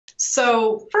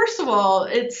So, first of all,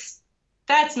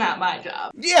 that's not my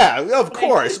job. Yeah, of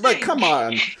course, but come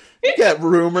on. You get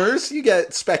rumors, you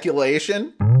get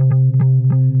speculation.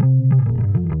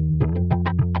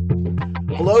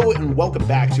 Hello and welcome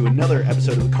back to another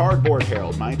episode of the Cardboard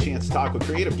Herald, my chance to talk with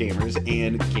creative gamers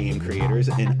and game creators,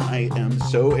 and I am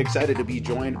so excited to be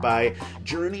joined by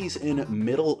Journeys in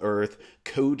Middle-earth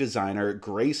co-designer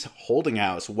Grace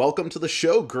Holdinghaus. Welcome to the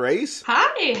show, Grace.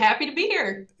 Hi, happy to be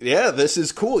here. Yeah, this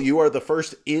is cool. You are the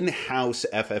first in-house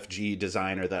FFG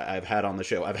designer that I've had on the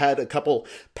show. I've had a couple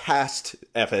past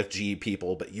FFG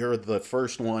people, but you're the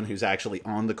first one who's actually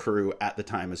on the crew at the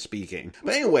time of speaking.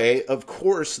 But anyway, of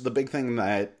course, the big thing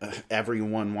that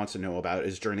everyone wants to know about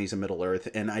is Journeys in Middle-earth,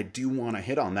 and I do want to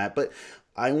hit on that, but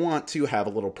I want to have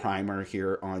a little primer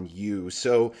here on you.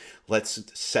 So let's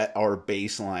set our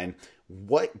baseline.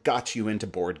 What got you into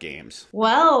board games?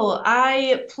 Well,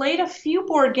 I played a few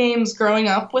board games growing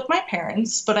up with my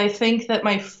parents, but I think that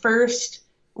my first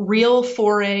real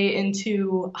foray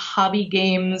into hobby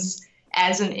games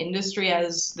as an industry,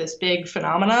 as this big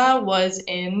phenomena, was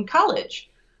in college.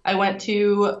 I went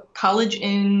to college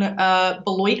in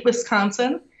Beloit,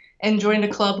 Wisconsin, and joined a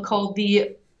club called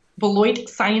the Beloit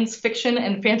Science Fiction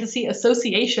and Fantasy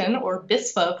Association, or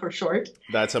BISFA for short.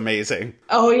 That's amazing.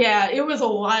 Oh yeah, it was a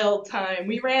wild time.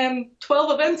 We ran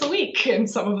 12 events a week, and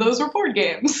some of those were board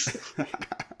games.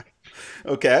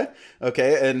 Okay.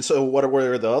 And so what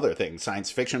were the other things?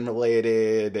 Science fiction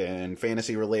related and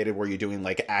fantasy related? Were you doing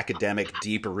like academic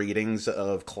deep readings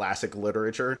of classic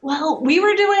literature? Well, we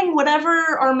were doing whatever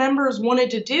our members wanted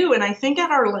to do, and I think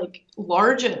at our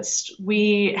largest,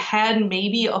 we had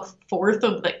maybe a fourth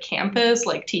of the campus,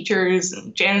 like teachers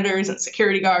and janitors and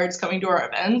security guards coming to our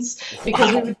events,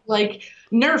 because we would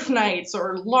Nerf nights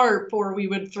or LARP, or we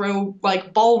would throw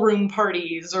ballroom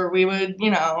parties, or we would,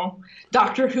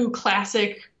 Doctor Who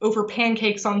classic over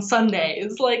pancakes on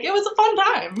Sundays. It was a fun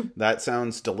time. That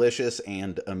sounds delicious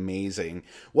and amazing.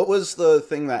 What was the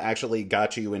thing that actually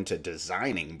got you into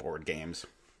designing board games?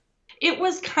 It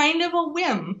was kind of a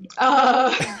whim.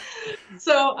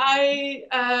 So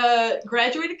I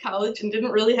graduated college and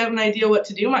didn't really have an idea what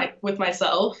to do with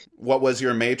myself. What was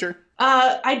your major?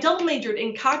 I double majored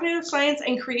in cognitive science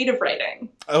and creative writing.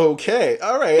 Okay,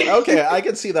 all right, okay. I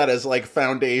can see that as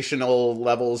foundational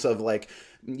levels of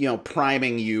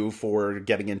priming you for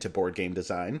getting into board game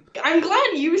design. I'm glad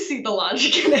you see the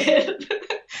logic in it.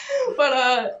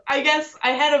 But I guess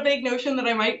I had a vague notion that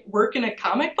I might work in a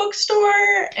comic book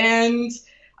store, and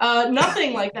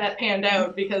nothing like that panned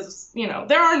out because,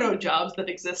 there are no jobs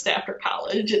that exist after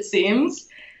college, it seems.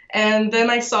 And then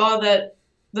I saw that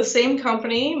the same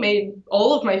company made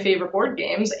all of my favorite board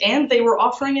games, and they were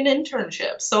offering an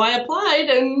internship. So I applied,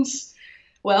 and,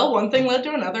 well, one thing led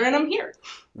to another, and I'm here.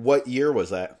 What year was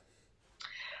that?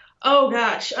 Oh,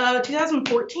 gosh,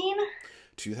 2014?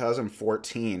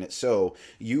 2014. So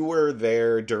you were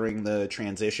there during the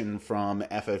transition from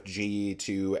FFG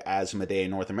to Asmodee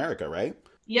North America, right?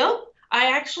 Yep.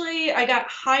 I got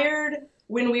hired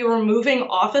when we were moving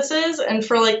offices, and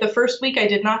for the first week I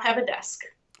did not have a desk.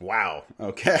 Wow.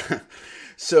 Okay.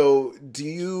 So do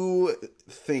you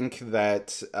think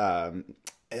that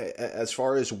as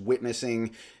far as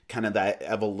witnessing kind of that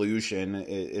evolution,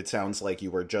 it sounds like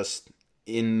you were just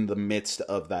in the midst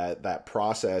of that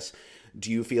process.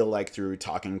 Do you feel like through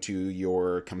talking to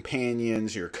your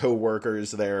companions, your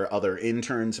coworkers there, other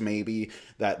interns maybe,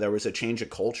 that there was a change of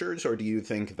cultures? Or do you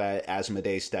think that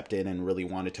Asmodee stepped in and really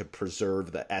wanted to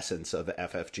preserve the essence of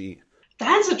FFG?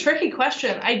 That's a tricky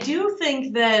question. I do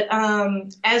think that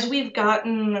as we've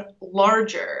gotten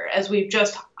larger, as we've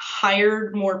just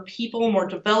hired more people, more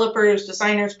developers,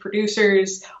 designers,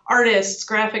 producers, artists,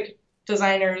 graphic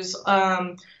designers,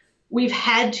 we've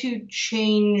had to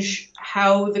change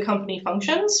how the company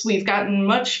functions. We've gotten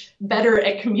much better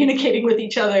at communicating with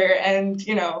each other and,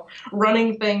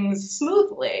 running things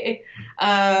smoothly.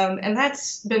 And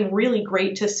that's been really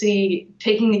great to see,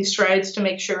 taking these strides to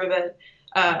make sure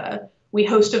that we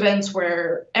host events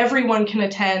where everyone can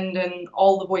attend and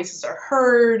all the voices are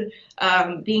heard,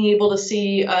 being able to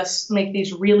see us make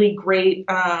these really great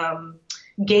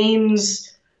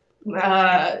games,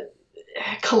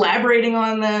 collaborating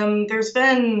on them. There's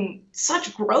been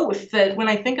such growth that when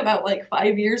I think about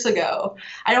 5 years ago,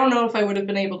 I don't know if I would have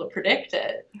been able to predict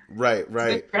it. Right.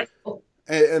 It's incredible.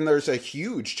 And there's a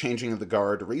huge changing of the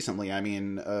guard recently. I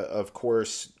mean, of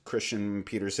course, Christian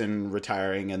Peterson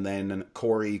retiring, and then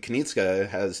Corey Knizia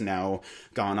has now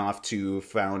gone off to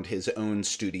found his own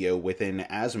studio within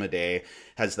Asmodee.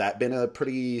 Has that been a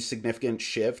pretty significant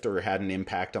shift or had an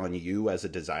impact on you as a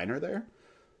designer there?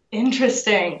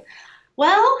 Interesting.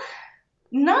 Well,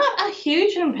 Not a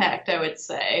huge impact, I would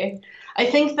say. I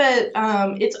think that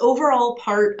it's overall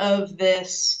part of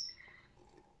this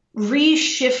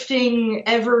reshifting,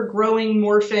 ever growing,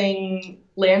 morphing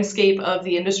landscape of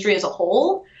the industry as a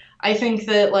whole. I think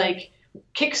that like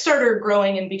Kickstarter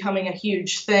growing and becoming a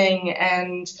huge thing,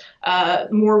 and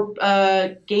more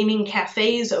gaming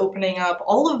cafes opening up,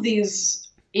 all of these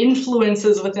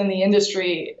influences within the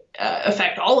industry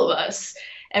affect all of us.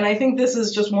 And I think this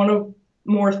is just one of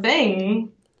more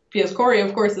thing. Because Corey,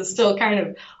 of course, is still kind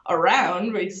of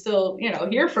around. We still,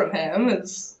 hear from him.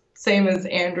 It's same as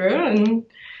Andrew, and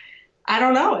I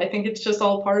don't know. I think it's just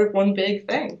all part of one big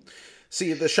thing.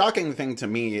 See, the shocking thing to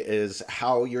me is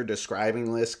how you're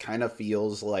describing this kind of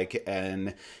feels like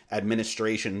an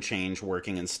administration change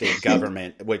working in state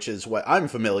government, which is what I'm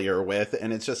familiar with.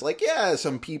 And it's just like, yeah,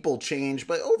 some people change,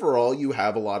 but overall you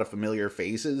have a lot of familiar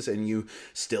faces and you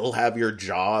still have your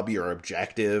job, your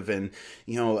objective. And,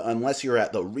 unless you're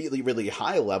at the really, really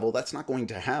high level, that's not going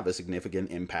to have a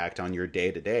significant impact on your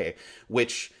day to day,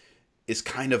 which is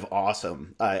kind of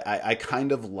awesome. I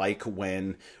kind of like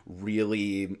when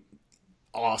really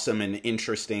awesome and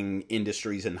interesting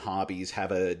industries and hobbies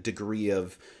have a degree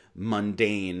of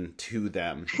mundane to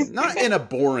them. Not in a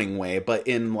boring way, but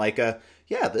in like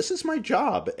yeah, this is my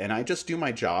job, and I just do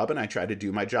my job, and I try to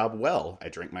do my job well. I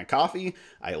drink my coffee.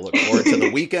 I look forward to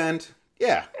the weekend.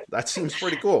 Yeah, that seems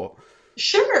pretty cool.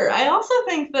 Sure. I also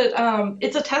think that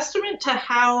it's a testament to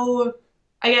how,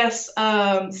 I guess,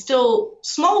 still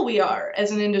small we are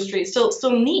as an industry, still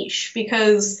niche,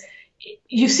 because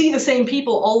you see the same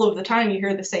people all of the time. You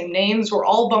hear the same names. We're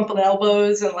all bumping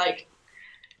elbows and like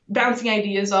bouncing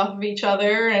ideas off of each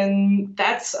other. And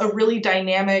that's a really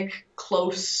dynamic,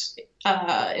 close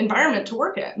environment to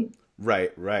work in.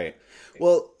 Right, right.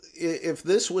 Well, if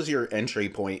this was your entry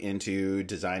point into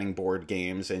designing board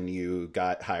games and you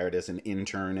got hired as an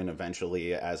intern and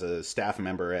eventually as a staff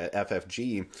member at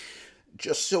FFG,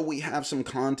 just so we have some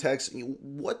context,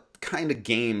 what kind of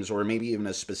games, or maybe even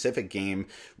a specific game,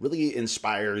 really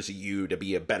inspires you to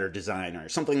be a better designer?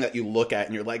 Something that you look at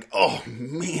and you're like, oh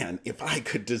man, if I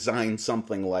could design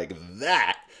something like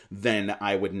that, then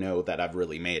I would know that I've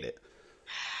really made it.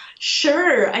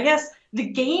 Sure. I guess the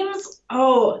games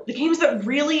that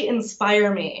really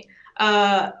inspire me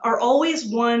are always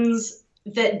ones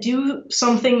that do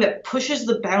something that pushes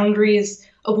the boundaries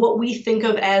of what we think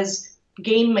of as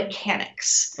game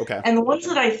mechanics. Okay. And the ones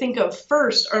that I think of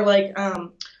first are like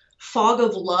Fog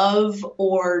of Love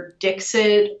or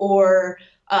Dixit or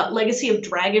Legacy of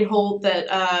Dragonholt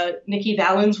that Nikki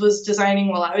Valens was designing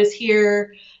while I was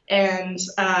here, and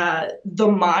The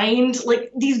Mind,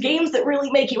 like these games that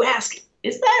really make you ask,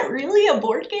 is that really a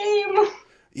board game?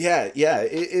 Yeah,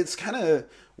 it's kind of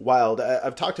wild.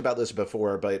 I've talked about this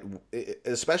before, but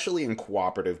especially in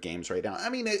cooperative games right now. I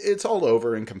mean, it's all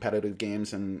over in competitive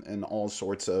games and all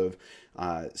sorts of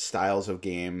styles of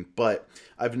game. But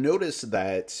I've noticed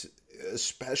that,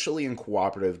 especially in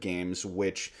cooperative games,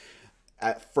 which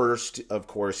at first, of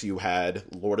course, you had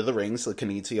Lord of the Rings, the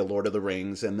Knizia Lord of the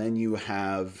Rings, and then you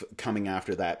have, coming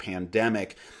after that,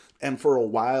 Pandemic. And for a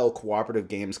while, cooperative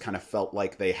games kind of felt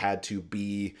like they had to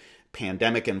be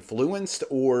pandemic influenced,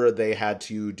 or they had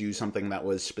to do something that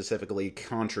was specifically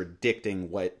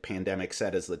contradicting what Pandemic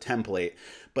said as the template.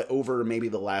 But over maybe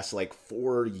the last like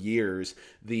 4 years,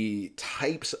 the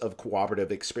types of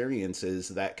cooperative experiences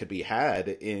that could be had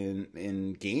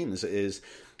in games is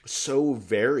so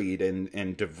varied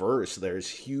and diverse. There's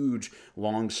huge,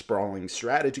 long, sprawling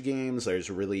strategy games. There's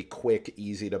really quick,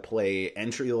 easy to play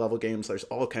entry level games. There's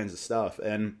all kinds of stuff.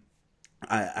 And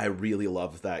I really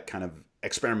love that kind of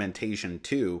experimentation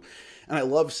too. And I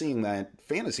love seeing that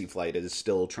Fantasy Flight is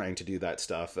still trying to do that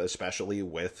stuff, especially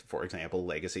with, for example,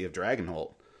 Legacy of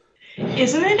Dragonholt.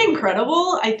 Isn't it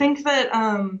incredible? I think that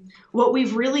what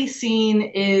we've really seen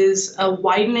is a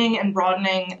widening and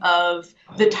broadening of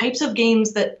the types of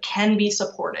games that can be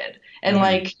supported. And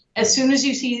like, as soon as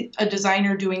you see a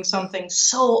designer doing something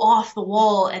so off the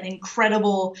wall and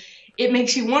incredible, it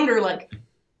makes you wonder, like,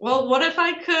 well, what if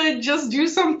I could just do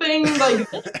something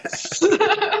like this?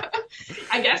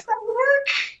 I guess that would work.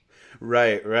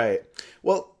 Right.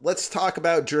 Well, let's talk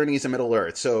about Journeys in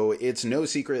Middle-earth. So it's no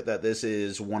secret that this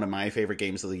is one of my favorite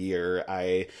games of the year.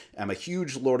 I am a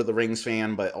huge Lord of the Rings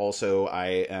fan, but also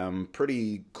I am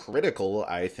pretty critical,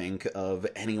 I think, of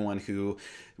anyone who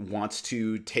wants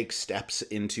to take steps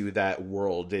into that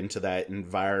world, into that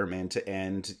environment.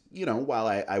 And, while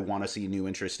I want to see new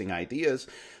interesting ideas,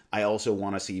 I also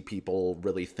want to see people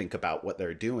really think about what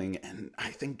they're doing, and I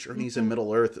think Journeys in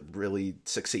Middle-earth really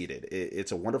succeeded.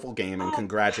 It's a wonderful game, and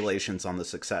congratulations on the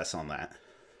success on that.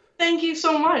 Thank you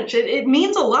so much. It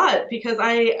means a lot because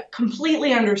I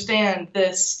completely understand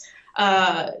this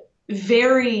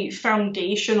very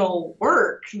foundational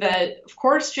work that, of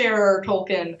course, J.R.R.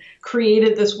 Tolkien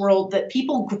created this world that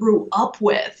people grew up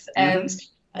with. And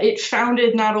it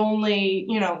founded not only,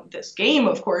 you know, this game,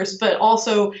 of course, but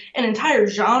also an entire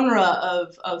genre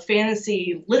of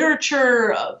fantasy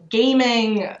literature, of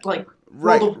gaming, like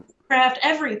Right. World of Warcraft,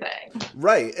 everything.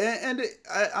 Right. And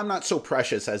I'm not so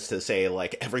precious as to say,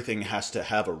 like, everything has to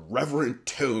have a reverent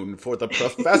tone for the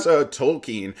Professor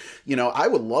Tolkien. You know, I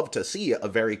would love to see a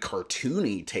very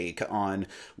cartoony take on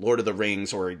Lord of the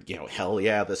Rings or, you know, hell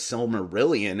yeah, the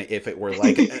Silmarillion if it were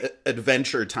like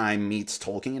Adventure Time meets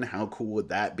Tolkien. How cool would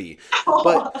that be?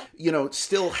 But, you know,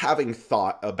 still having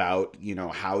thought about, you know,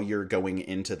 how you're going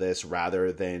into this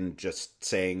rather than just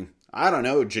saying, I don't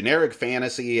know, generic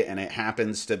fantasy, and it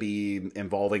happens to be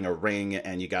involving a ring,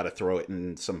 and you got to throw it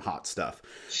in some hot stuff.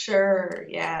 Sure,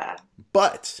 yeah.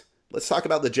 But let's talk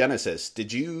about the genesis.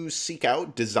 Did you seek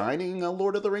out designing a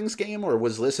Lord of the Rings game, or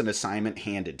was this an assignment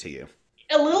handed to you?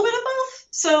 A little bit of both.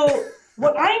 So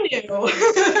what I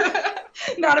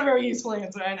knew, not a very useful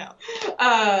answer, I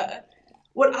know.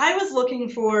 What I was looking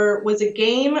for was a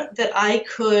game that I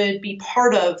could be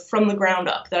part of from the ground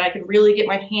up, that I could really get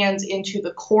my hands into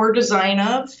the core design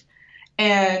of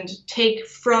and take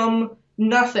from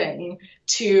nothing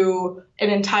to an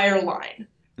entire line,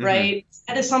 right?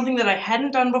 That is something that I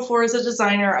hadn't done before as a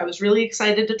designer. I was really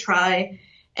excited to try.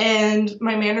 And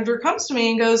my manager comes to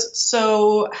me and goes,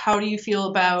 so how do you feel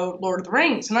about Lord of the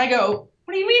Rings? And I go,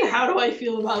 what do you mean, how do I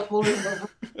feel about Lord of the Rings?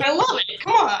 I love it.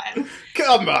 Come on.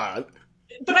 Come on.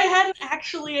 But I hadn't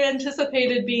actually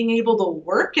anticipated being able to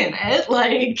work in it.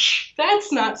 Like,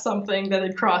 that's not something that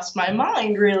had crossed my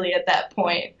mind really at that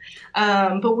point.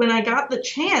 But when I got the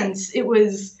chance, it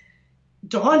was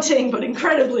daunting but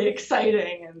incredibly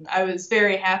exciting. And I was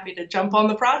very happy to jump on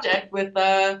the project with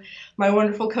my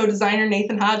wonderful co-designer,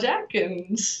 Nathan Hodjack,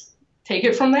 and take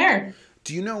it from there.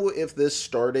 Do you know if this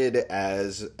started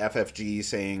as FFG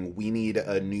saying we need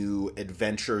a new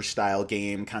adventure-style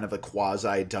game, kind of a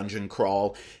quasi-dungeon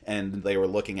crawl, and they were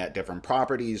looking at different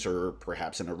properties or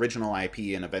perhaps an original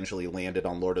IP and eventually landed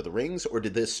on Lord of the Rings? Or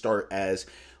did this start as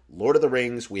Lord of the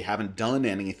Rings, we haven't done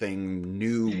anything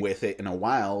new with it in a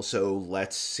while, so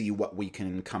let's see what we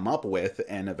can come up with,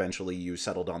 and eventually you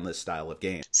settled on this style of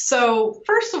game? So,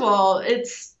 first of all,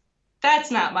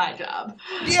 that's not my job.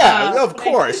 Yeah, of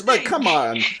course, but come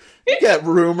on. You get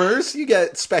rumors, you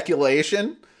get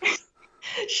speculation.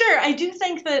 Sure, I do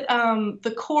think that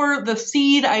the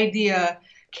seed idea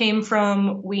came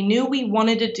from, we knew we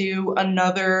wanted to do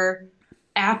another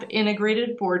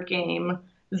app-integrated board game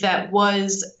that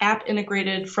was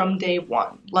app-integrated from day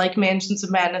one, like Mansions of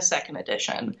Madness 2nd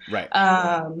Edition. Right.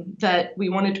 That we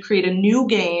wanted to create a new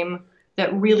game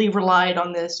that really relied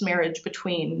on this marriage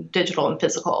between digital and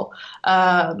physical.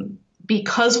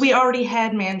 Because we already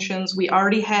had Mansions, we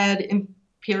already had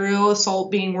Imperial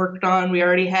Assault being worked on, we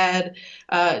already had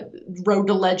Road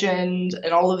to Legend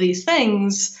and all of these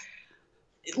things,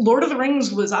 Lord of the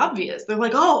Rings was obvious. They're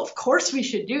like, oh, of course we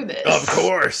should do this. Of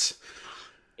course.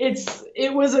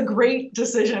 It was a great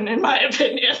decision, in my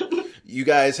opinion. You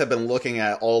guys have been looking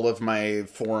at all of my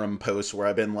forum posts where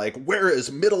I've been like, where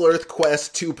is Middle-earth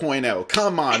Quest 2.0?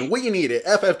 Come on, we need it.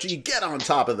 FFG, get on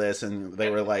top of this. And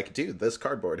they were like, dude, this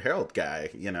Cardboard Herald guy,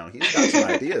 you know, he's got some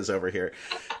ideas over here.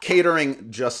 Catering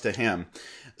just to him.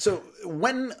 So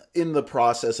when in the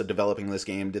process of developing this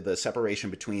game did the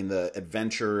separation between the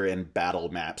adventure and battle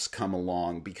maps come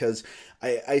along? Because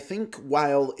I think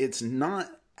while it's not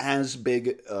as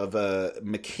big of a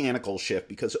mechanical shift,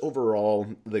 because overall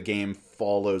the game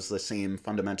follows the same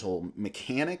fundamental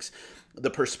mechanics, the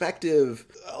perspective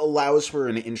allows for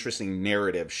an interesting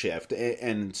narrative shift,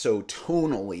 and so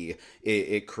tonally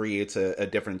it creates a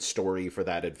different story for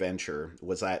that adventure.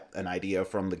 Was that an idea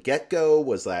from the get-go?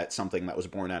 Was that something that was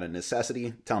born out of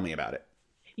necessity? Tell me about it.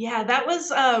 Yeah, that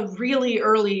was a really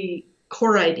early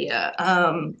core idea.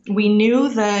 We knew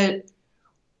that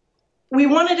we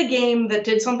wanted a game that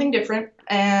did something different,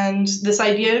 and this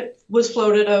idea was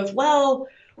floated of, well,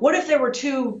 what if there were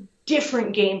two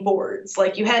different game boards?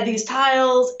 Like, you had these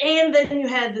tiles, and then you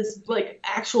had this, like,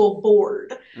 actual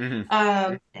board.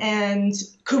 And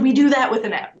could we do that with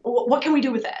an app? What can we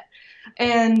do with that?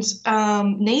 And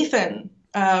Nathan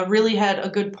really had a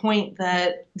good point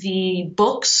that the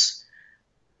books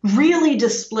really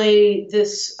display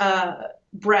this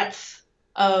breadth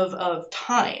of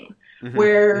time.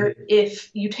 Where if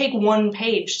you take one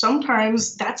page,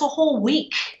 sometimes that's a whole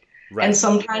week. Right. And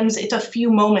sometimes it's a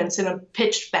few moments in a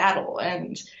pitched battle.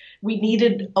 And we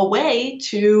needed a way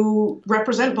to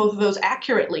represent both of those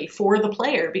accurately for the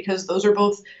player, because those are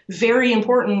both very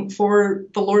important for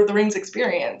the Lord of the Rings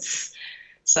experience.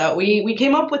 So we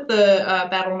came up with the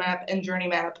battle map and journey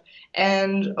map,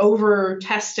 and over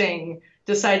testing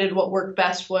decided what worked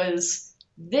best was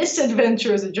this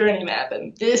adventure is a journey map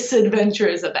and this adventure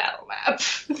is a battle map.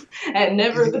 And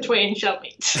never the twain shall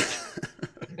meet.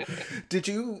 Did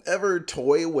you ever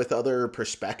toy with other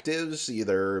perspectives,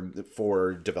 either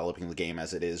for developing the game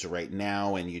as it is right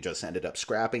now and you just ended up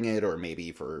scrapping it, or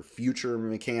maybe for future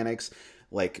mechanics?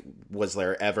 Like, was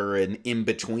there ever an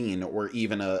in-between or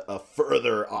even a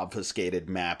further obfuscated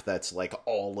map that's like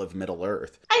all of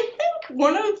Middle-earth? I think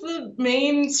one of the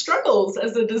main struggles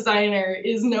as a designer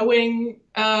is knowing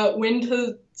when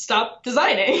to stop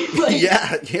designing. Like,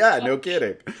 yeah, no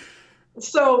kidding.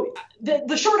 So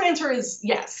the short answer is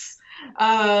yes.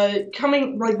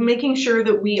 Making sure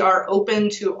that we are open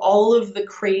to all of the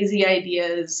crazy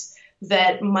ideas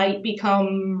that might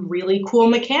become really cool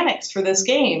mechanics for this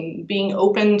game, being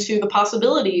open to the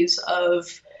possibilities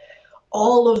of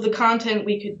all of the content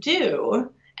we could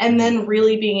do, and then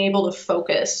really being able to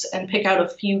focus and pick out a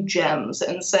few gems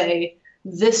and say,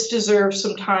 this deserves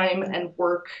some time and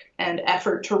work and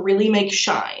effort to really make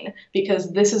shine,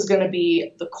 because this is going to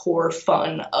be the core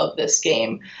fun of this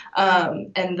game.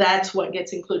 And that's what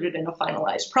gets included in a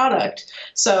finalized product.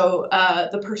 So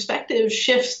the perspective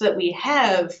shifts that we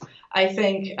have, I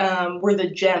think, were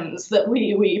the gems that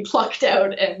we plucked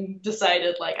out and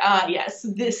decided, like, yes,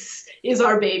 this is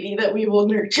our baby that we will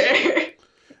nurture.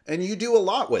 And you do a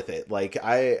lot with it. Like,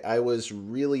 I was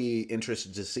really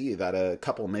interested to see that a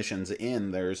couple missions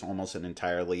in, there's almost an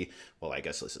entirely, well, I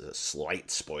guess this is a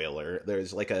slight spoiler,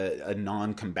 there's like a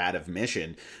non-combative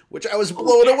mission, which I was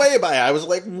blown away by. I was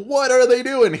like, what are they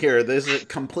doing here? This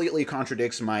completely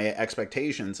contradicts my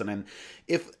expectations. And then,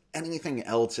 if anything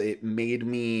else, it made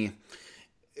me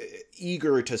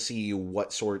eager to see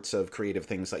what sorts of creative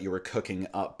things that you were cooking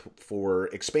up for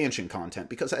expansion content,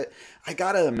 because I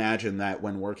gotta imagine that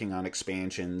when working on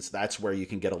expansions, that's where you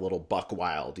can get a little buck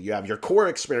wild. You have your core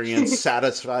experience,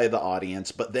 satisfy the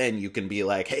audience, but then you can be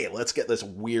like, hey, let's get this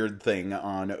weird thing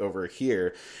on over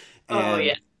here. And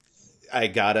yeah. I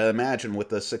gotta imagine with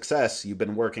the success, you've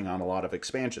been working on a lot of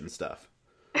expansion stuff.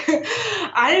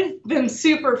 I've been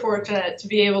super fortunate to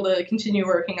be able to continue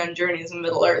working on Journeys in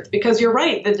Middle-earth, because you're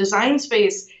right, the design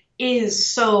space is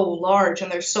so large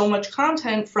and there's so much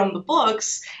content from the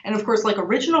books, and of course, like,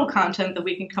 original content that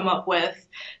we can come up with,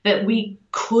 that we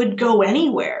could go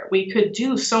anywhere. We could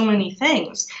do so many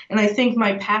things. And I think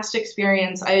my past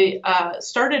experience, I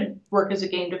started work as a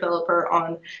game developer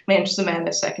on Mansions of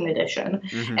Madness 2nd Edition,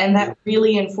 and that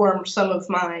really informed some of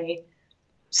my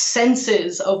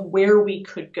senses of where we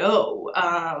could go.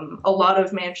 A lot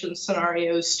of Mansion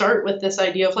scenarios start with this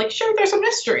idea of, like, sure, there's a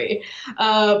mystery,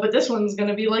 but this one's going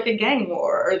to be like a gang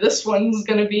war, or this one's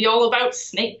going to be all about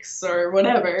snakes or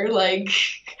whatever. Like,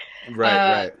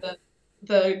 right.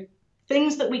 The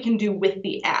things that we can do with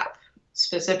the app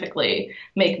specifically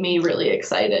make me really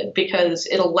excited, because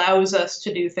it allows us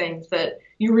to do things that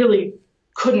you really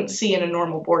couldn't see in a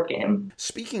normal board game.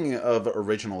 Speaking of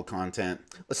original content,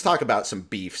 let's talk about some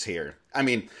beefs here. I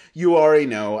mean, you already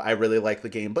know I really like the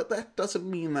game, but that doesn't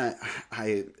mean that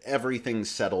everything's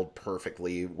settled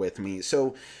perfectly with me.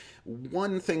 So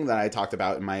one thing that I talked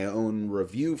about in my own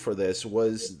review for this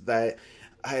was that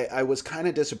I was kind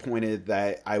of disappointed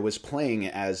that I was playing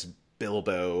as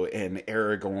Bilbo and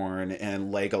Aragorn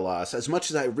and Legolas. As much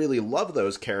as I really love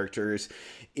those characters,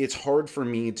 it's hard for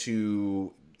me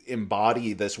to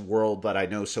embody this world that I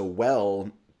know so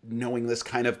well, knowing this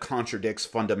kind of contradicts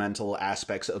fundamental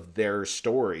aspects of their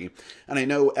story. And I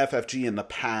know FFG in the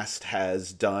past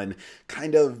has done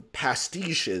kind of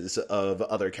pastiches of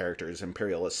other characters,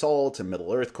 Imperial Assault and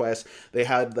Middle-earth Quest. They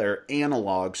had their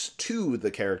analogs to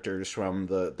the characters from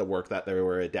the work that they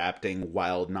were adapting,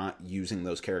 while not using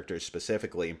those characters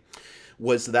specifically.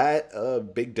 Was that a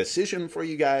big decision for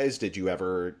you guys? Did you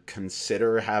ever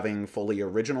consider having fully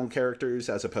original characters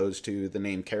as opposed to the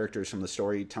named characters from the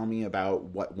story? Tell me about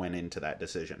what went into that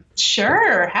decision.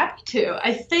 Sure, happy to.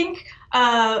 I think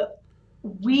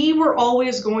we were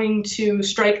always going to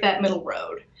strike that middle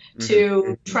road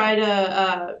to try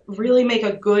to really make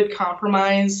a good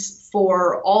compromise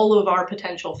for all of our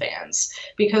potential fans,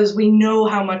 because we know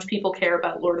how much people care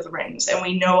about Lord of the Rings, and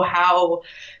we know how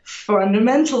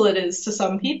fundamental it is to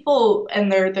some people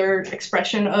and their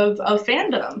expression of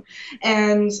fandom.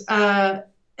 And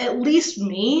at least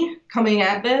me coming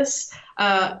at this,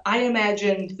 I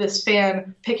imagined this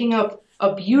fan picking up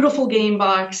a beautiful game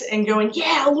box and going,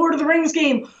 yeah, Lord of the Rings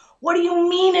game. What do you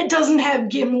mean it doesn't have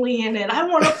Gimli in it? I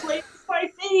want to play my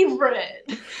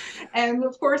favorite. And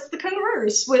of course, the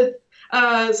converse with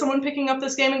someone picking up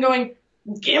this game and going,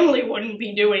 Gimli wouldn't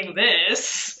be doing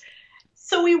this.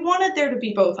 So we wanted there to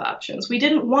be both options. We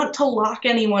didn't want to lock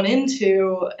anyone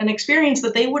into an experience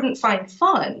that they wouldn't find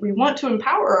fun. We want to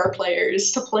empower our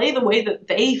players to play the way that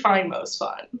they find most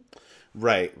fun.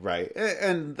 Right, right.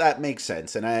 And that makes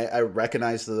sense. And I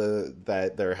recognize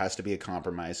that there has to be a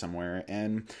compromise somewhere.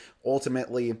 And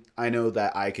ultimately, I know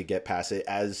that I could get past it.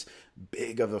 As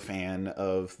big of a fan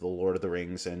of The Lord of the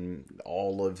Rings and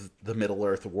all of the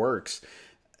Middle-earth works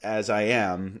as I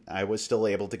am, I was still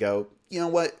able to go, you know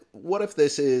what? What if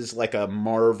this is like a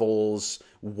Marvel's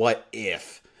What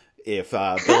If? If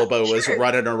Bilbo was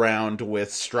running around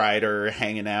with Strider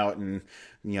hanging out and,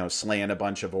 slaying a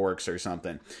bunch of orcs or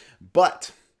something.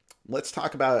 But let's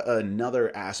talk about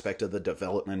another aspect of the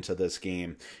development of this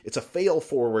game. It's a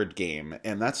fail-forward game,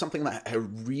 and that's something that I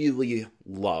really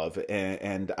love,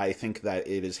 and I think that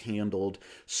it is handled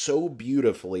so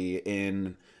beautifully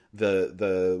in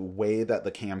the way that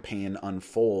the campaign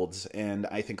unfolds, and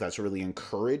I think that's really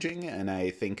encouraging, and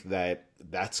I think that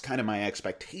that's kind of my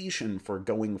expectation for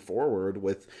going forward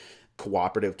with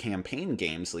cooperative campaign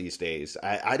games these days.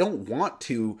 I don't want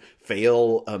to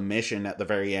fail a mission at the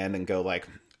very end and go like,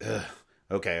 ugh,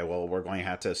 okay, well, we're going to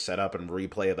have to set up and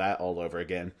replay that all over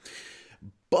again.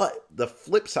 But the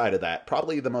flip side of that,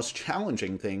 probably the most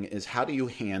challenging thing, is how do you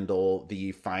handle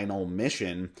the final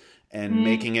mission and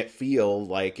making it feel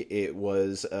like it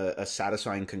was a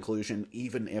satisfying conclusion,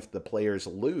 even if the players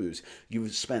lose.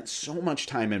 You've spent so much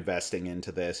time investing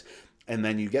into this, and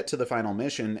then you get to the final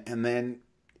mission, and then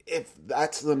if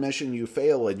that's the mission you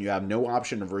fail and you have no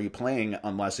option of replaying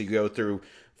unless you go through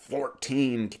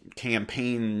 14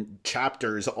 campaign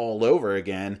chapters all over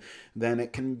again, then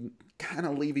it can kind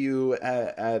of leave you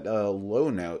at a low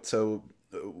note. So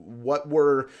what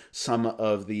were some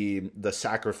of the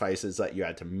sacrifices that you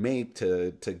had to make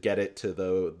to get it to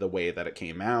the way that it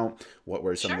came out? What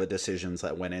were some of the decisions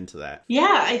that went into that?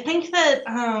 Yeah, I think that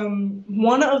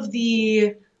one of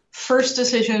the first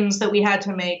decisions that we had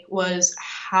to make was,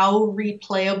 how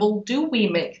replayable do we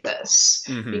make this?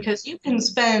 Because you can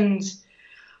spend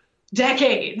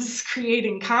decades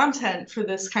creating content for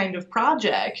this kind of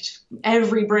project,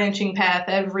 every branching path,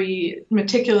 every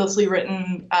meticulously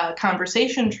written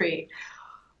conversation tree.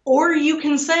 Or you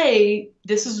can say,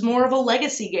 this is more of a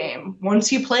legacy game.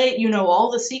 Once you play it, you know all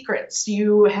the secrets.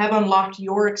 You have unlocked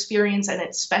your experience, and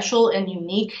it's special and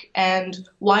unique, and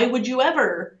why would you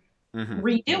ever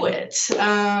redo it?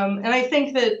 And I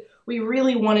think that we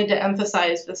really wanted to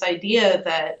emphasize this idea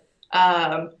that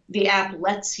the app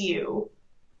lets you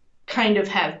kind of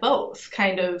have both,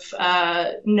 kind of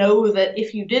know that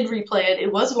if you did replay it,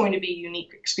 it was going to be a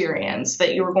unique experience,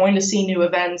 that you were going to see new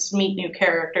events, meet new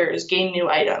characters, gain new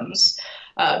items,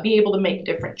 be able to make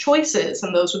different choices,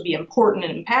 and those would be important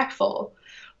and impactful.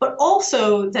 But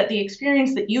also that the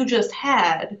experience that you just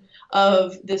had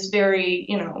of this very,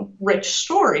 rich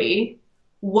story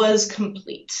was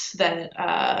complete,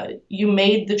 that you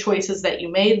made the choices that you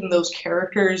made and those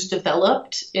characters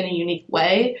developed in a unique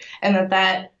way, and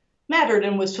that mattered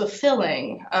and was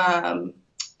fulfilling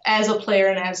as a player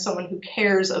and as someone who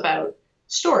cares about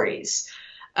stories.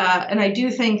 And I do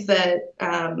think that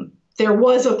there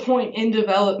was a point in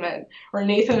development where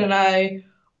Nathan and I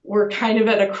were kind of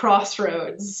at a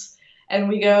crossroads, and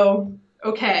we go,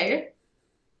 okay,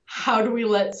 how do we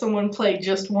let someone play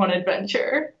just one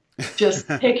adventure? Just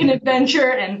pick an adventure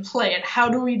and play it. How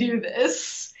do we do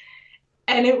this?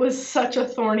 And it was such a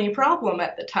thorny problem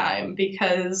at the time,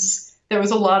 because there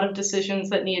was a lot of decisions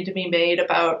that needed to be made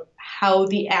about how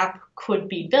the app could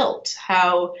be built,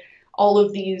 how all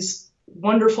of these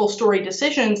wonderful story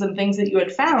decisions and things that you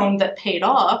had found that paid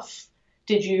off,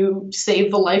 did you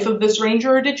save the life of this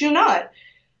ranger or did you not?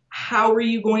 How are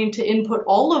you going to input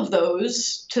all of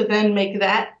those to then make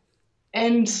that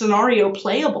end scenario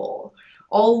playable?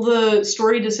 All the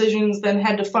story decisions then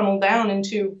had to funnel down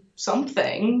into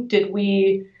something. Did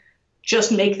we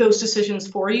just make those decisions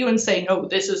for you and say, no,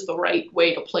 this is the right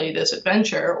way to play this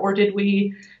adventure? Or did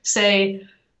we say,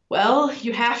 well,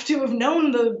 you have to have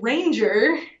known the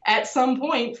ranger at some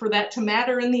point for that to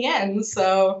matter in the end.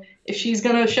 So if she's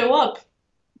going to show up,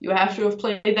 you have to have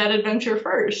played that adventure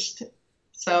first.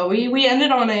 So we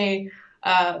ended on a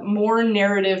more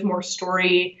narrative, more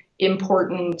story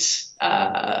important,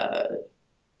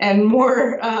 and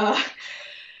more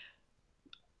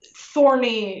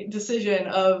thorny decision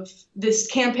of, this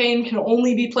campaign can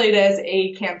only be played as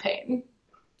a campaign.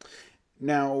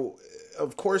 Now,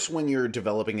 of course, when you're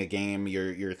developing a game,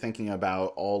 you're thinking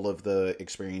about all of the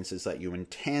experiences that you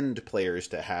intend players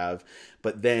to have,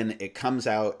 but then it comes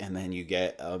out and then you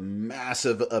get a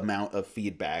massive amount of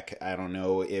feedback. I don't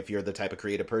know if you're the type of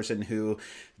creative person who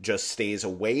just stays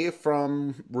away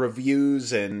from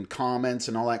reviews and comments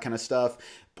and all that kind of stuff.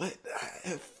 But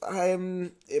if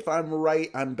I'm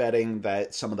right, I'm betting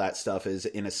that some of that stuff is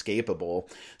inescapable.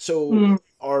 So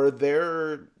are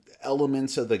there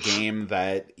elements of the game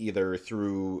that either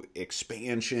through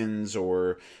expansions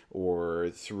or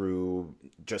through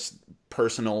just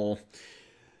personal,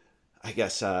 I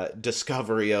guess,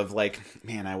 discovery of like,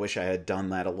 man, I wish I had done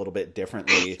that a little bit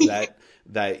differently,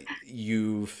 that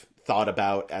you've thought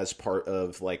about as part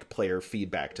of like player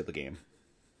feedback to the game?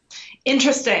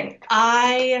 Interesting.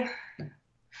 The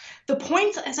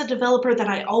points as a developer that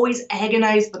I always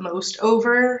agonize the most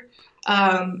over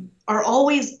are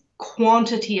always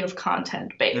quantity of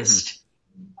content based.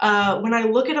 When I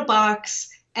look at a box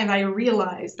and I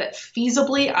realize that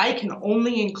feasibly I can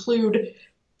only include,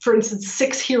 for instance,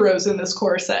 6 heroes in this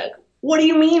core set. What do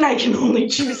you mean I can only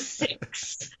choose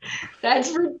 6?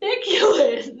 That's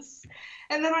ridiculous.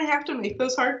 And then I have to make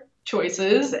those hard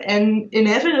choices, and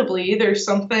inevitably there's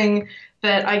something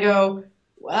that I go,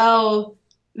 well,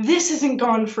 this isn't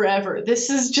gone forever.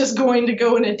 This is just going to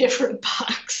go in a different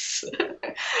box.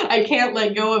 I can't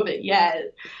let go of it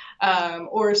yet.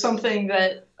 Or something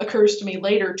that occurs to me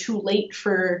later, too late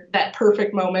for that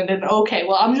perfect moment, and okay,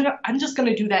 well, I'm just going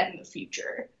to do that in the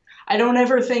future. I don't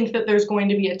ever think that there's going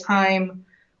to be a time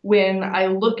when I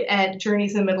look at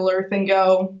Journeys in Middle-earth and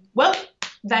go, well,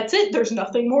 that's it. There's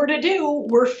nothing more to do.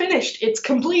 We're finished. It's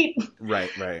complete.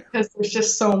 Right. Because there's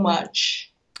just so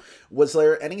much. Was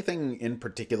there anything in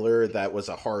particular that was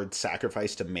a hard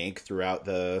sacrifice to make throughout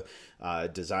the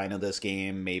design of this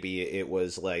game? Maybe it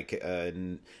was like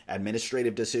an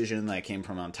administrative decision that came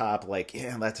from on top, like,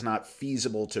 yeah, that's not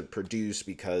feasible to produce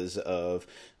because of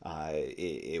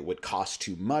it would cost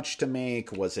too much to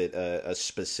make. Was it a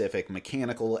specific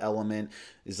mechanical element?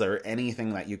 Is there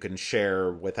anything that you can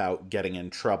share without getting in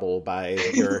trouble by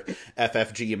your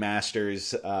FFG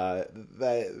masters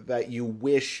that you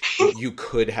wish you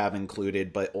could have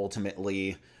included, but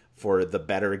ultimately for the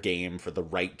better game, for the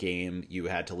right game, you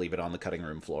had to leave it on the cutting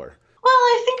room floor? Well,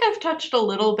 I think I've touched a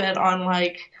little bit on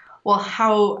like, well,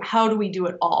 how do we do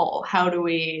it all? How do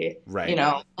we,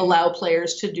 allow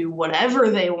players to do whatever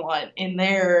they want in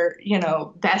their,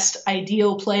 best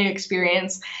ideal play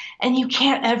experience? And you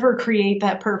can't ever create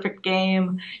that perfect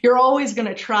game. You're always going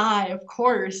to try, of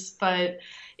course, but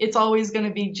it's always going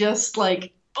to be just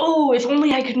like, oh, if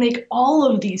only I could make all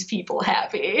of these people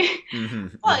happy.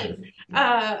 But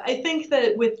I think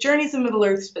that with Journeys in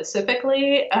Middle-earth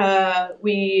specifically,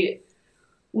 we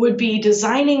would be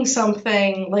designing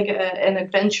something like an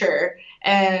adventure,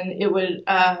 and it would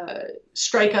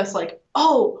strike us like,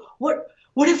 oh, what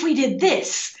if we did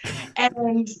this?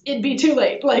 And it'd be too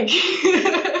late. Like,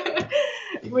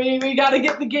 we got to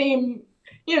get the game,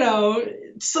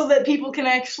 so that people can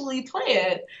actually play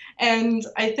it. And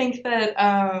I think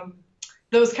that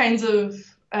those kinds of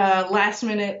last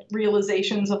minute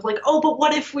realizations of like, oh, but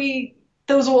what if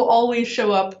those will always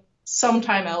show up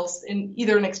sometime else in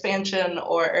either an expansion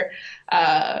or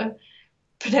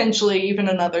potentially even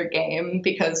another game,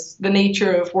 because the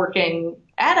nature of working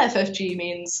at FFG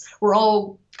means we're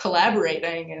all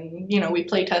collaborating and, we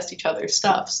play test each other's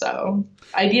stuff. So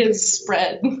ideas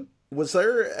spread. Was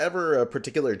there ever a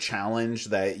particular challenge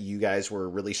that you guys were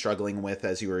really struggling with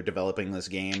as you were developing this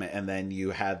game, and then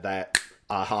you had that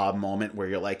aha moment where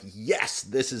you're like, yes,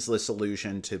 this is the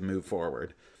solution to move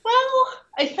forward? Well,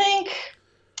 I think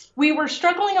we were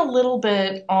struggling a little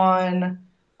bit on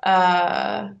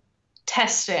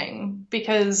testing,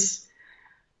 because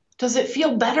does it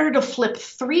feel better to flip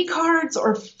 3 cards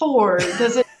or 4?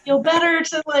 Does it feel better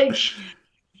to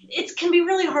it can be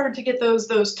really hard to get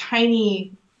those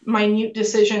tiny minute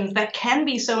decisions that can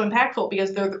be so impactful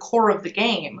because they're the core of the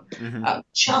game,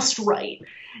 just right.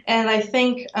 And I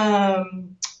think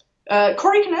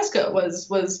Corey Kineska was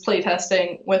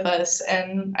playtesting with us,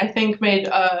 and I think made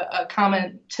a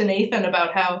comment to Nathan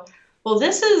about how, well,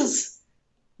 this is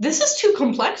too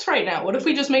complex right now. What if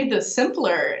we just made this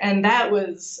simpler? And that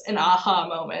was an aha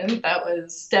moment. That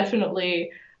was definitely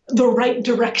the right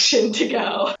direction to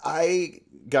go. I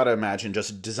gotta imagine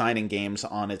just designing games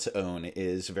on its own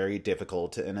is very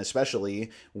difficult, and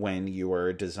especially when you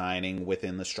are designing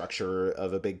within the structure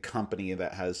of a big company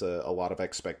that has a lot of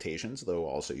expectations, though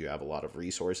also you have a lot of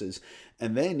resources.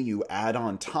 And then you add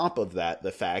on top of that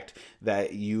the fact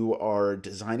that you are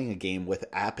designing a game with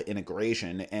app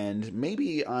integration, and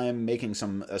maybe I'm making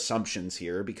some assumptions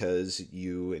here because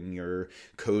you and your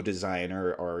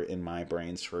co-designer are, in my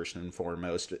brains, first and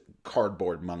foremost,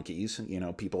 cardboard monkeys, you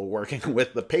know, people working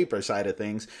with the paper side of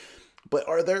things. But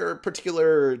are there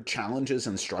particular challenges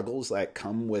and struggles that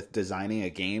come with designing a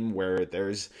game where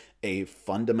there's a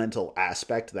fundamental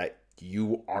aspect that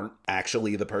you aren't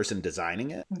actually the person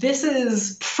designing it? This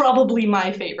is probably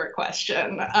my favorite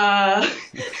question.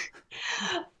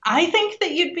 I think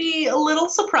that you'd be a little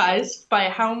surprised by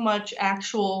how much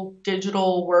actual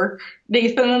digital work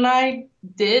Nathan and I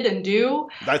did and do.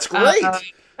 That's great.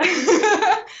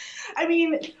 I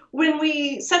mean, when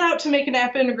we set out to make an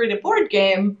app integrated board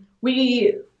game,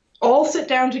 we all sit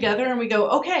down together and we go,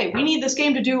 okay, we need this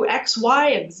game to do X, Y,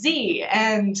 and Z.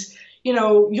 And, you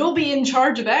know, you'll be in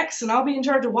charge of X and I'll be in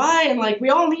charge of Y. And like, we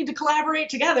all need to collaborate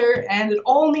together and it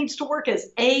all needs to work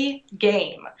as a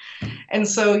game. And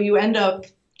so you end up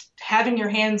having your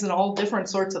hands in all different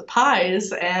sorts of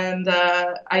pies. And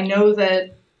I know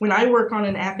that when I work on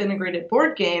an app integrated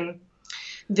board game,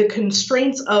 the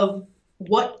constraints of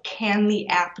what can the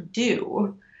app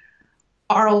do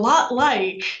are a lot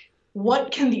like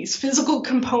what can these physical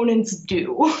components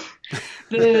do.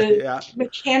 The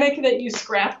mechanic that you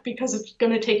scrap because it's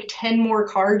going to take 10 more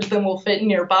cards than will fit in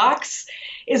your box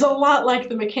is a lot like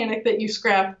the mechanic that you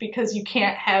scrap because you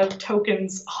can't have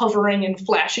tokens hovering and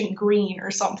flashing green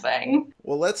or something.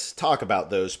 Well, let's talk about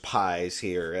those pies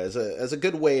here as a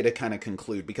good way to kind of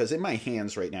conclude, because in my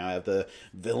hands right now I have the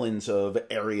Villains of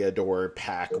Eriador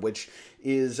pack, which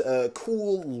is a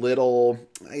cool little,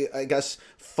 I guess,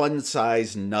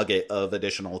 fun-sized nugget of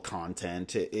additional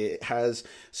content. It has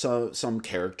some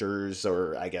characters,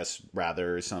 or I guess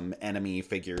rather some enemy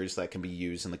figures that can be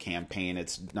used in the campaign.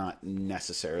 It's not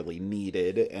necessarily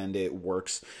needed, and it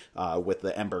works with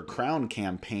the Ember Crown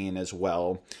campaign as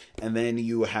well. And then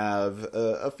you have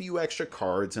a few extra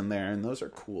cards in there, and those are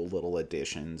cool little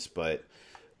additions, but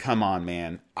come on,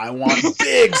 man. I want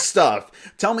big stuff.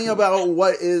 Tell me about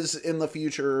what is in the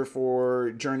future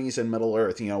for Journeys in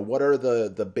Middle-earth. You know, what are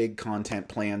the big content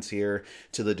plans here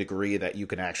to the degree that you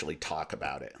can actually talk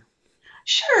about it?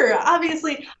 Sure.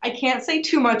 Obviously, I can't say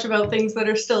too much about things that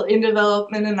are still in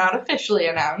development and not officially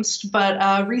announced,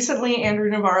 but recently Andrew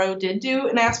Navarro did do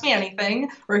an Ask Me Anything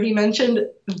where he mentioned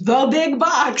the big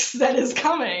box that is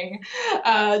coming.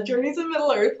 Journeys in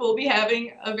Middle-earth will be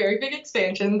having a very big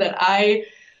expansion that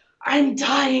I'm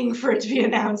dying for it to be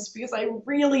announced because I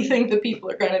really think that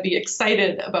people are going to be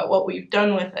excited about what we've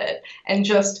done with it and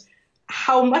just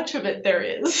how much of it there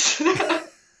is.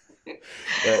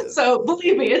 So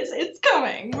believe me, it's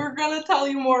coming. We're going to tell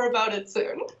you more about it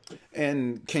soon.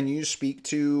 And can you speak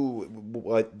to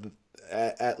what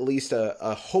at least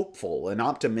a hopeful, an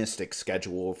optimistic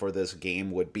schedule for this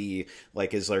game would be?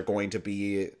 Like, is there going to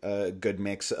be a good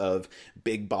mix of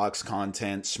big box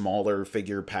content, smaller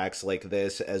figure packs like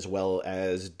this, as well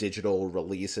as digital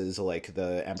releases like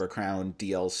the Ember Crown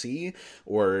DLC?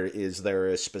 Or is there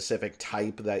a specific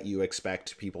type that you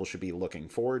expect people should be looking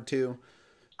forward to?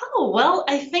 Oh, well,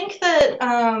 I think that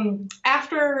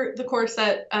after the core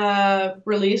set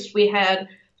released, we had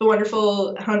the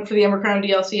wonderful Hunt for the Ember Crown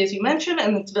DLC, as you mentioned,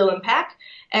 and its villain pack.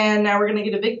 And now we're going to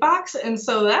get a big box. And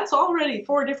so that's already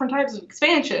 4 different types of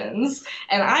expansions.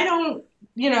 And I don't,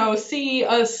 see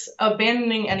us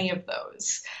abandoning any of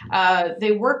those.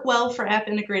 They work well for app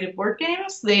integrated board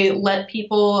games. They let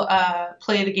people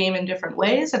play the game in different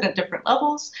ways and at different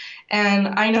levels. And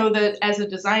I know that as a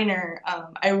designer,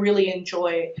 I really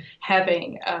enjoy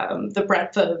having the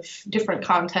breadth of different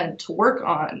content to work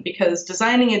on, because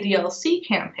designing a DLC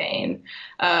campaign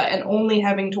and only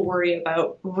having to worry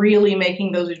about really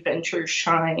making those adventures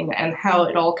shine and how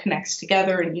it all connects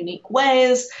together in unique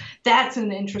ways, that's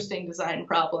an interesting design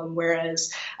problem.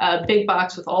 Whereas Big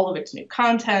Box with all of its new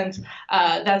content,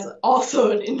 that's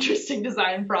also an interesting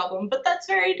design problem, but that's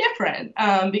very different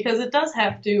because it does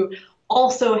have to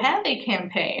also have a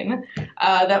campaign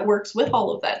that works with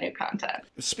all of that new content.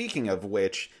 Speaking of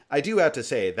which, I do have to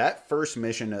say that first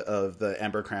mission of the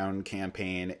Ember Crown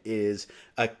campaign is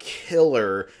a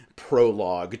killer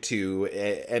prologue to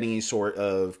any sort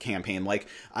of campaign. Like,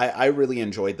 I really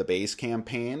enjoyed the base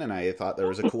campaign, and I thought there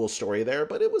was a cool story there,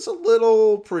 but it was a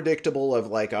little predictable of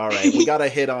like, all right, we got to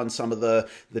hit on some of the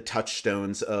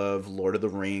touchstones of Lord of the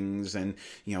Rings and,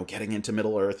 you know, getting into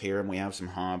Middle-earth here, and we have some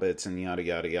hobbits and yada,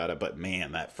 yada, yada. But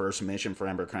man, that first mission for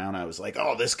Ember Crown, I was like,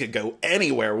 oh, this could go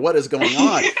anywhere. What is going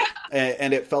on?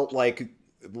 And it felt like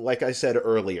I said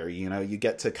earlier, you know, you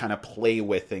get to kind of play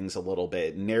with things a little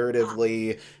bit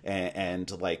narratively and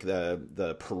like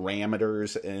the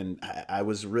parameters. And I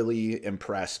was really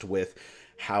impressed with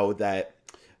how that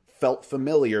felt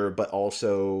familiar, but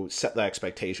also set the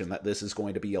expectation that this is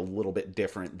going to be a little bit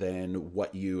different than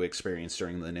what you experienced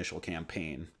during the initial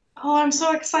campaign. Oh, I'm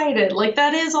so excited. Like,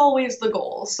 that is always the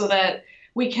goal, so that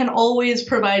we can always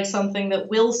provide something that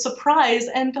will surprise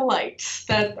and delight.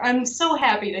 That I'm so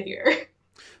happy to hear.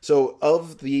 So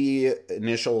of the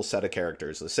initial set of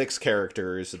characters, the 6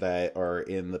 characters that are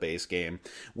in the base game,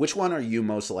 which one are you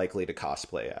most likely to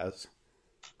cosplay as?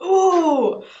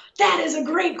 Ooh, that is a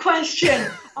great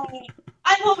question.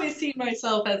 I've always seen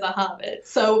myself as a hobbit,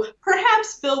 so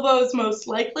perhaps Bilbo's most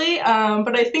likely,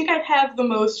 but I think I'd have the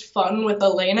most fun with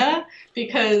Elena,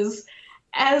 because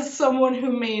as someone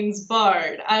who mains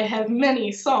Bard, I have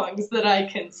many songs that I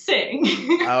can sing.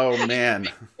 Oh, man.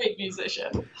 Great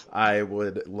musician. I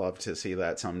would love to see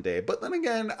that someday. But then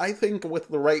again, I think with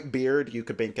the right beard, you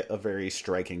could make it a very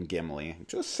striking Gimli.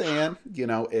 Just saying, you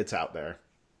know, it's out there.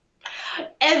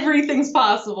 Everything's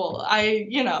possible. I've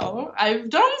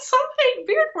done some fake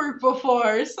beard work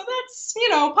before, so that's,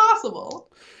 possible.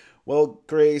 Well,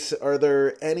 Grace, are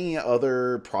there any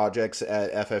other projects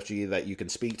at FFG that you can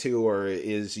speak to, or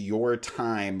is your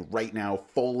time right now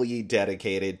fully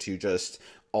dedicated to just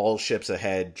all ships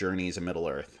ahead, Journeys in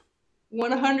Middle-earth?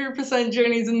 100%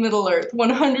 Journeys in Middle-earth,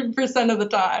 100% of the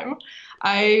time.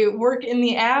 I work in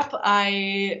the app,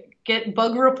 I get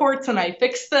bug reports and I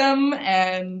fix them,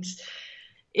 and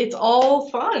it's all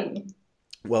fun.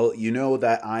 Well, you know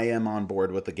that I am on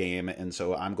board with the game, and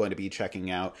so I'm going to be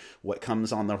checking out what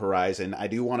comes on the horizon. I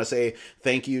do want to say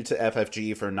thank you to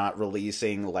FFG for not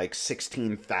releasing like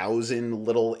 16,000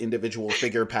 little individual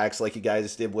figure packs like you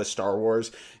guys did with Star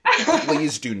Wars.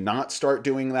 Please do not start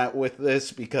doing that with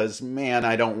this, because, man,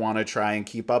 I don't want to try and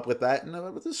keep up with that. And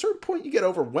at a certain point, you get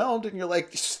overwhelmed, and you're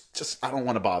like, just I don't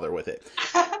want to bother with it.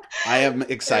 I am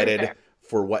excited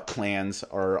for what plans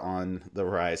are on the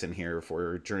horizon here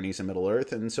for Journeys in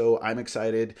Middle-earth, and so I'm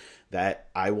excited that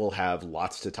I will have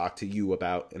lots to talk to you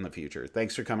about in the future.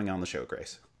 Thanks for coming on the show,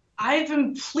 Grace. I've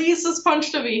been pleased as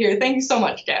punch to be here. Thank you so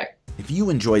much, Jack. If you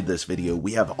enjoyed this video,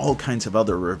 we have all kinds of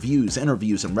other reviews,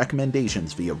 interviews, and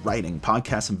recommendations via writing,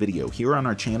 podcasts, and video here on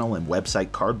our channel and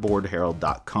website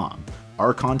cardboardherald.com.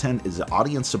 Our content is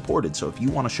audience supported, so if you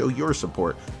want to show your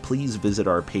support, please visit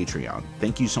our Patreon.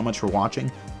 Thank you so much for watching.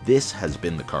 This has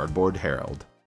been the Cardboard Herald.